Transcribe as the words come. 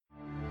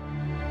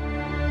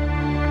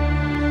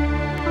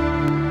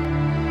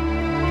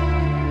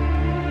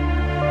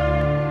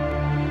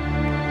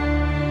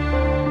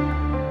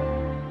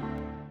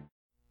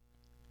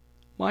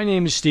My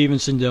name is Stephen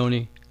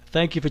Sindoni.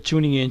 Thank you for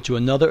tuning in to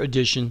another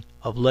edition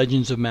of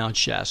Legends of Mount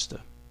Shasta.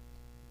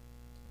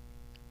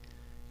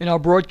 In our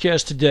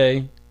broadcast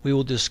today, we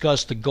will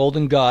discuss the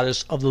Golden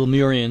Goddess of the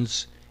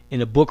Lemurians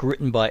in a book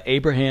written by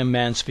Abraham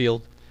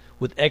Mansfield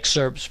with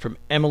excerpts from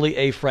Emily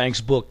A.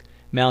 Frank's book,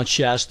 Mount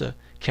Shasta,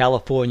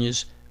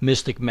 California's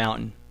Mystic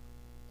Mountain.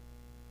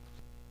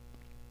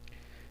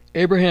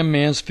 Abraham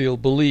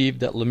Mansfield believed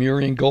that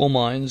Lemurian gold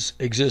mines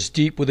exist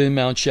deep within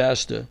Mount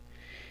Shasta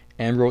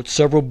and wrote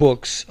several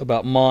books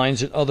about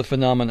mines and other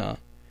phenomena.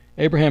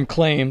 Abraham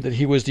claimed that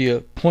he was the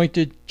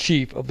appointed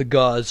chief of the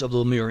gods of the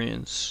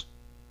Lemurians.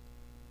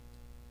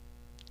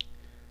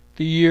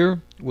 The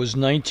year was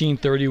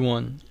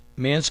 1931.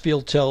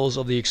 Mansfield tells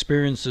of the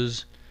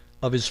experiences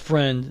of his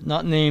friend,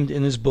 not named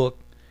in his book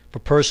for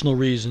personal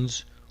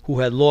reasons,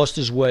 who had lost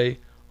his way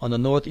on the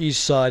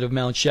northeast side of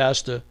Mount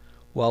Shasta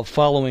while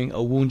following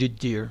a wounded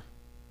deer.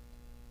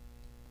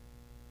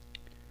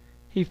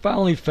 He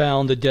finally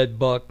found the dead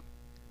buck,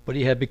 but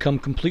he had become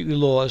completely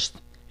lost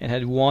and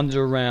had wandered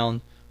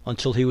around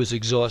until he was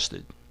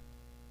exhausted.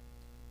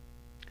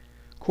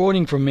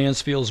 Quoting from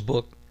Mansfield's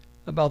book,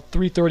 about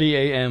 3:30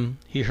 a.m.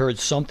 he heard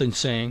something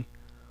saying,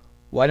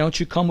 "Why don't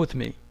you come with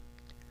me?"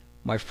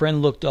 My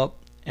friend looked up,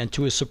 and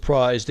to his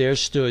surprise there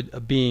stood a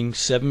being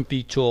 7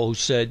 feet tall who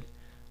said,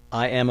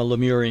 "I am a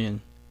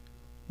Lemurian.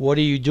 What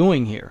are you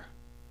doing here?"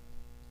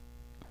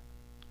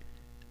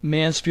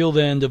 Mansfield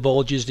then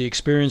divulges the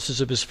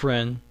experiences of his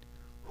friend,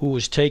 who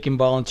was taken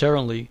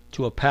voluntarily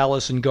to a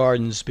palace and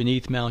gardens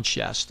beneath Mount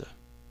Shasta.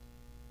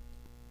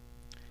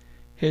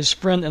 His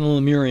friend and the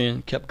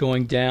Lemurian kept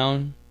going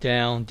down,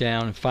 down,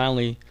 down, and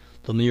finally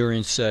the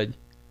Lemurian said,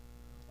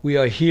 "We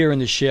are here in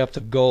the shaft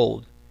of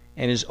gold,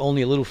 and it is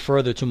only a little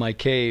further to my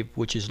cave,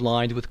 which is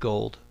lined with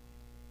gold.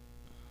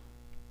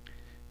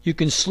 You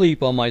can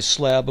sleep on my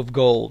slab of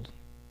gold.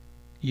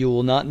 You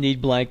will not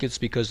need blankets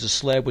because the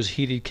slab was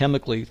heated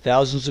chemically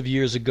thousands of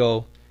years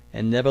ago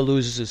and never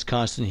loses its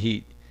constant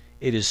heat.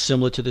 It is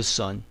similar to the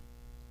sun."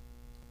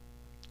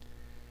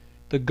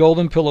 The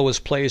golden pillow was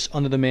placed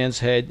under the man's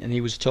head, and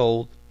he was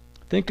told,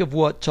 "Think of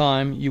what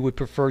time you would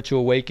prefer to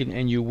awaken,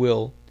 and you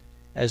will,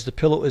 as the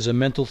pillow is a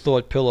mental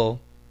thought pillow,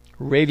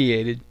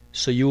 radiated,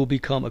 so you will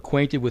become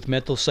acquainted with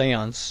mental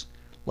seance,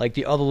 like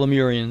the other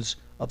Lemurians,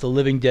 of the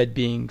living dead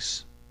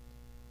beings."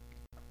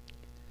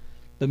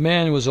 The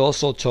man was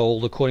also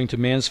told, according to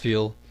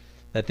Mansfield,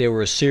 that there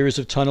were a series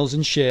of tunnels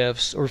and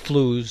shafts, or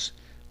flues,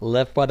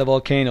 left by the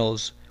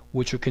volcanoes,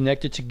 which were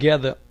connected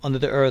together under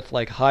the earth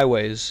like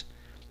highways,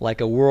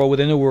 like a world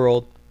within a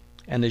world,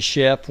 and the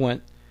shaft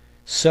went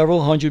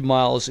several hundred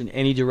miles in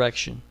any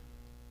direction.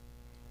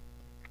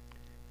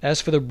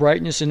 As for the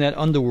brightness in that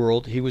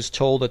underworld, he was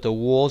told that the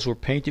walls were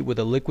painted with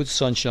a liquid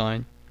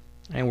sunshine,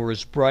 and were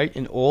as bright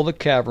in all the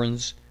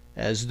caverns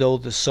as though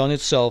the sun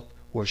itself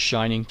were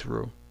shining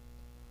through.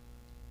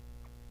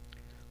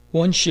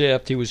 One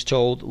shaft, he was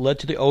told, led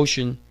to the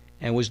ocean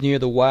and was near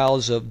the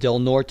wilds of Del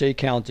Norte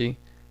County,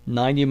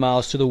 90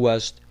 miles to the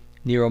west,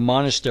 near a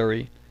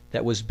monastery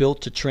that was built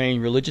to train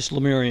religious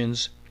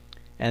Lemurians,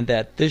 and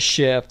that this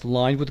shaft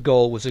lined with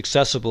gold was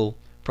accessible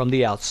from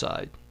the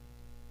outside.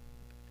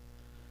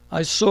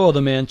 "I saw," the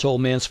man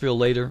told Mansfield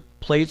later,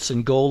 "plates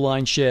and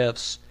gold-lined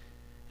shafts,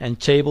 and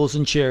tables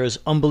and chairs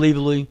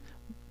unbelievably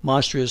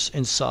monstrous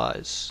in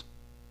size."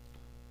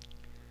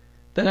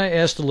 Then I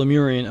asked the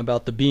Lemurian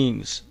about the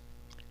beings.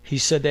 He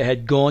said they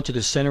had gone to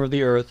the center of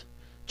the earth,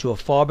 to a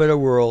far better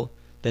world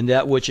than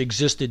that which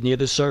existed near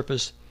the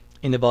surface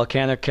in the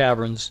volcanic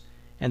caverns,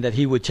 and that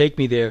he would take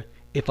me there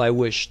if I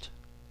wished.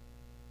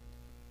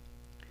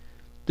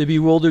 The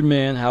bewildered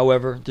man,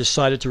 however,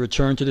 decided to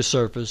return to the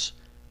surface,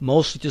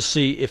 mostly to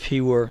see if he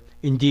were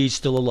indeed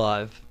still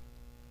alive.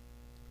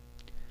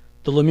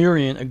 The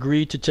Lemurian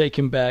agreed to take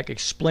him back,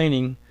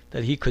 explaining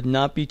that he could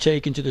not be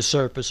taken to the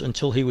surface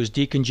until he was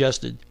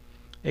decongested,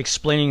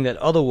 explaining that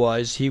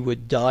otherwise he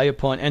would die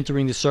upon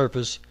entering the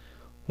surface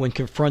when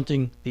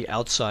confronting the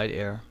outside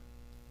air.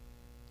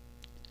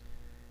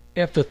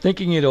 After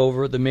thinking it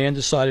over, the man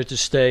decided to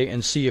stay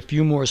and see a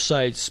few more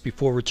sights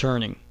before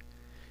returning.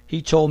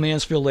 He told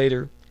Mansfield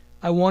later,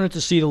 "I wanted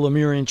to see the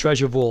Lemurian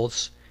treasure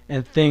vaults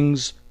and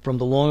things from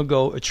the long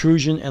ago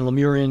Etruscan and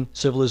Lemurian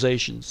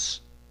civilizations."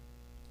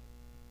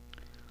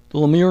 The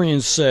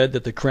Lemurians said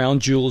that the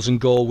crown jewels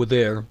and gold were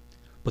there,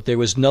 but there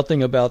was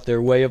nothing about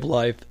their way of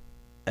life,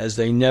 as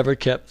they never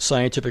kept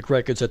scientific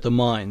records at the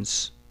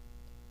mines.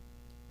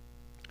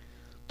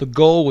 The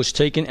gold was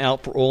taken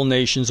out for all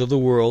nations of the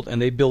world,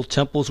 and they built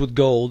temples with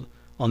gold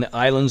on the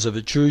islands of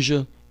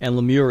Etruria and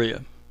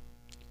Lemuria.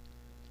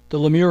 The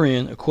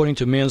Lemurian, according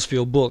to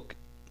Mansfield's book,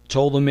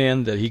 told the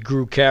man that he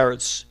grew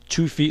carrots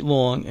 2 feet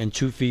long and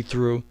 2 feet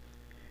through,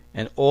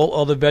 and all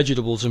other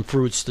vegetables and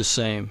fruits the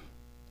same.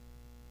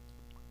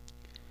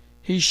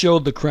 He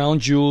showed the crown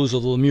jewels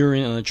of the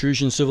Lemurian and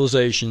Etruscan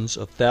civilizations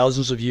of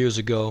thousands of years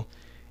ago,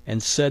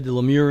 and said the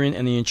Lemurian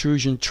and the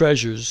Etruscan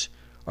treasures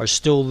are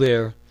still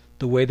there,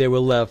 the way they were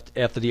left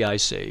after the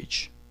Ice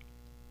Age.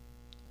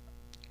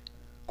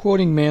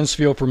 Quoting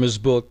Mansfield from his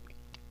book,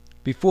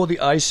 Before the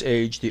Ice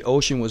Age, the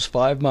ocean was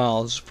 5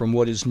 miles from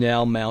what is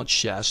now Mount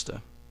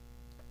Shasta.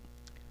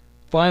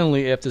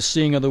 Finally, after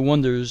seeing other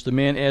wonders, the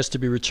man asked to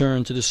be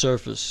returned to the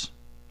surface.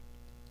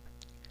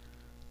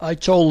 "I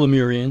told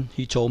Lemurian,"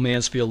 he told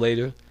Mansfield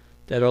later,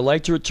 "that I'd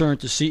like to return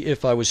to see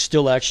if I was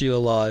still actually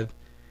alive,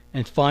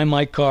 and find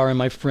my car and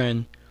my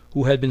friend,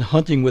 who had been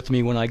hunting with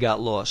me when I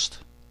got lost."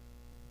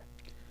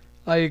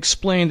 I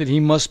explained that he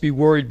must be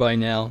worried by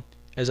now,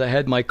 as I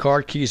had my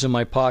car keys in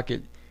my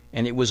pocket,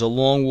 and it was a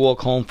long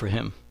walk home for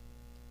him.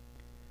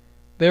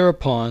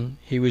 Thereupon,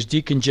 he was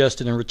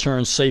decongested and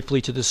returned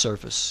safely to the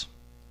surface.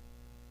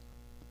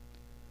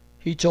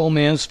 He told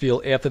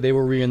Mansfield after they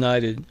were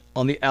reunited,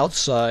 "On the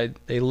outside,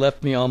 they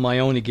left me on my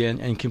own again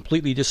and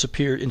completely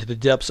disappeared into the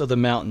depths of the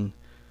mountain.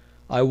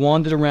 I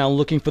wandered around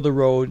looking for the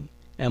road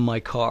and my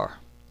car.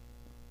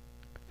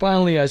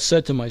 Finally, I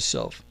said to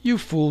myself, 'You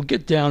fool,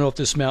 get down off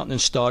this mountain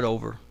and start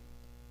over.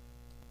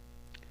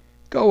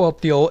 Go up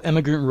the old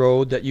emigrant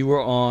road that you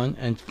were on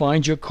and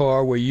find your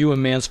car where you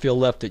and Mansfield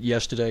left it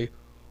yesterday,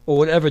 or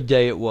whatever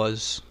day it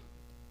was.'"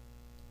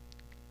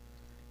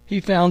 He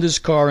found his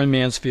car in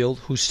Mansfield,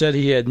 who said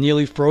he had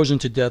nearly frozen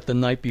to death the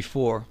night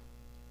before.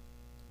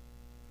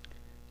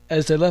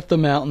 As they left the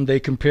mountain, they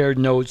compared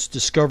notes,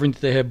 discovering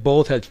that they had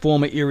both had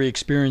former eerie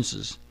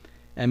experiences,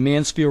 and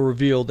Mansfield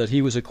revealed that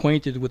he was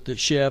acquainted with the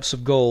shafts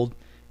of gold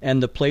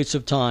and the plates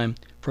of time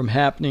from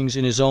happenings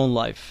in his own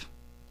life.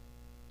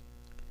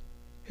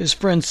 His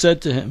friend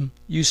said to him,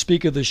 "You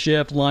speak of the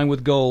shaft lined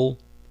with gold,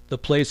 the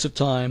plates of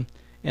time,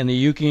 and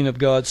the Yukian of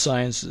God's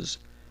sciences.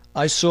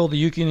 I saw the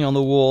Yukian on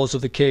the walls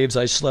of the caves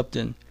I slept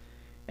in,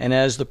 and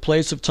as the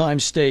plates of time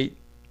state,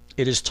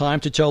 it is time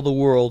to tell the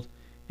world,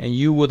 and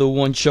you were the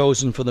one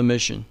chosen for the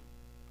mission."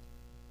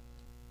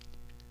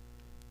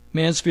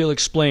 Mansfield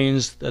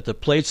explains that the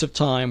plates of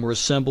time were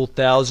assembled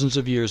thousands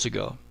of years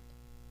ago.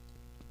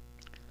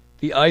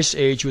 The Ice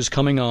Age was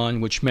coming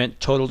on, which meant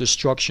total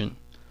destruction.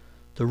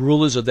 The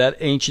rulers of that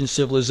ancient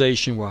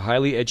civilization were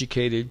highly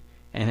educated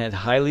and had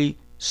highly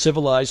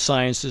civilized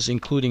sciences,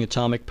 including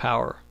atomic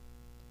power.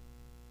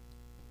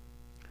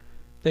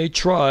 They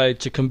tried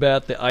to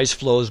combat the ice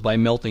floes by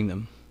melting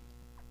them.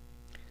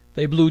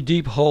 They blew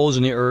deep holes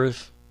in the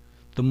earth.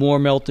 The more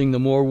melting, the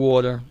more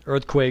water,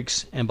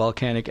 earthquakes, and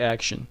volcanic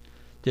action.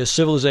 Their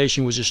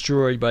civilization was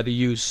destroyed by the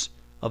use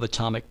of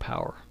atomic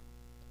power.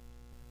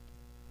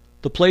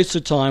 The plates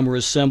of time were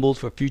assembled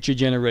for future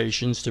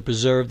generations to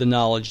preserve the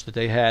knowledge that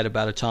they had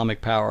about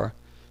atomic power,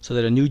 so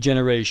that a new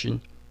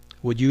generation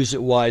would use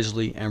it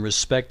wisely and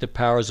respect the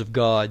powers of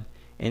God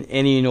in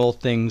any and all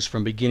things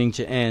from beginning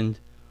to end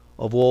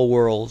of all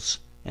worlds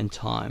and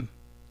time.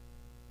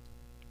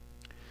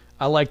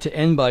 I like to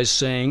end by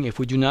saying, if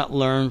we do not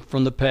learn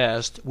from the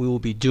past, we will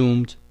be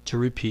doomed to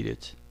repeat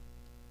it.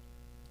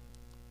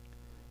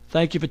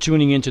 Thank you for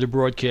tuning in to the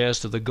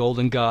broadcast of the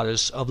Golden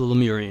Goddess of the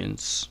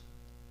Lemurians.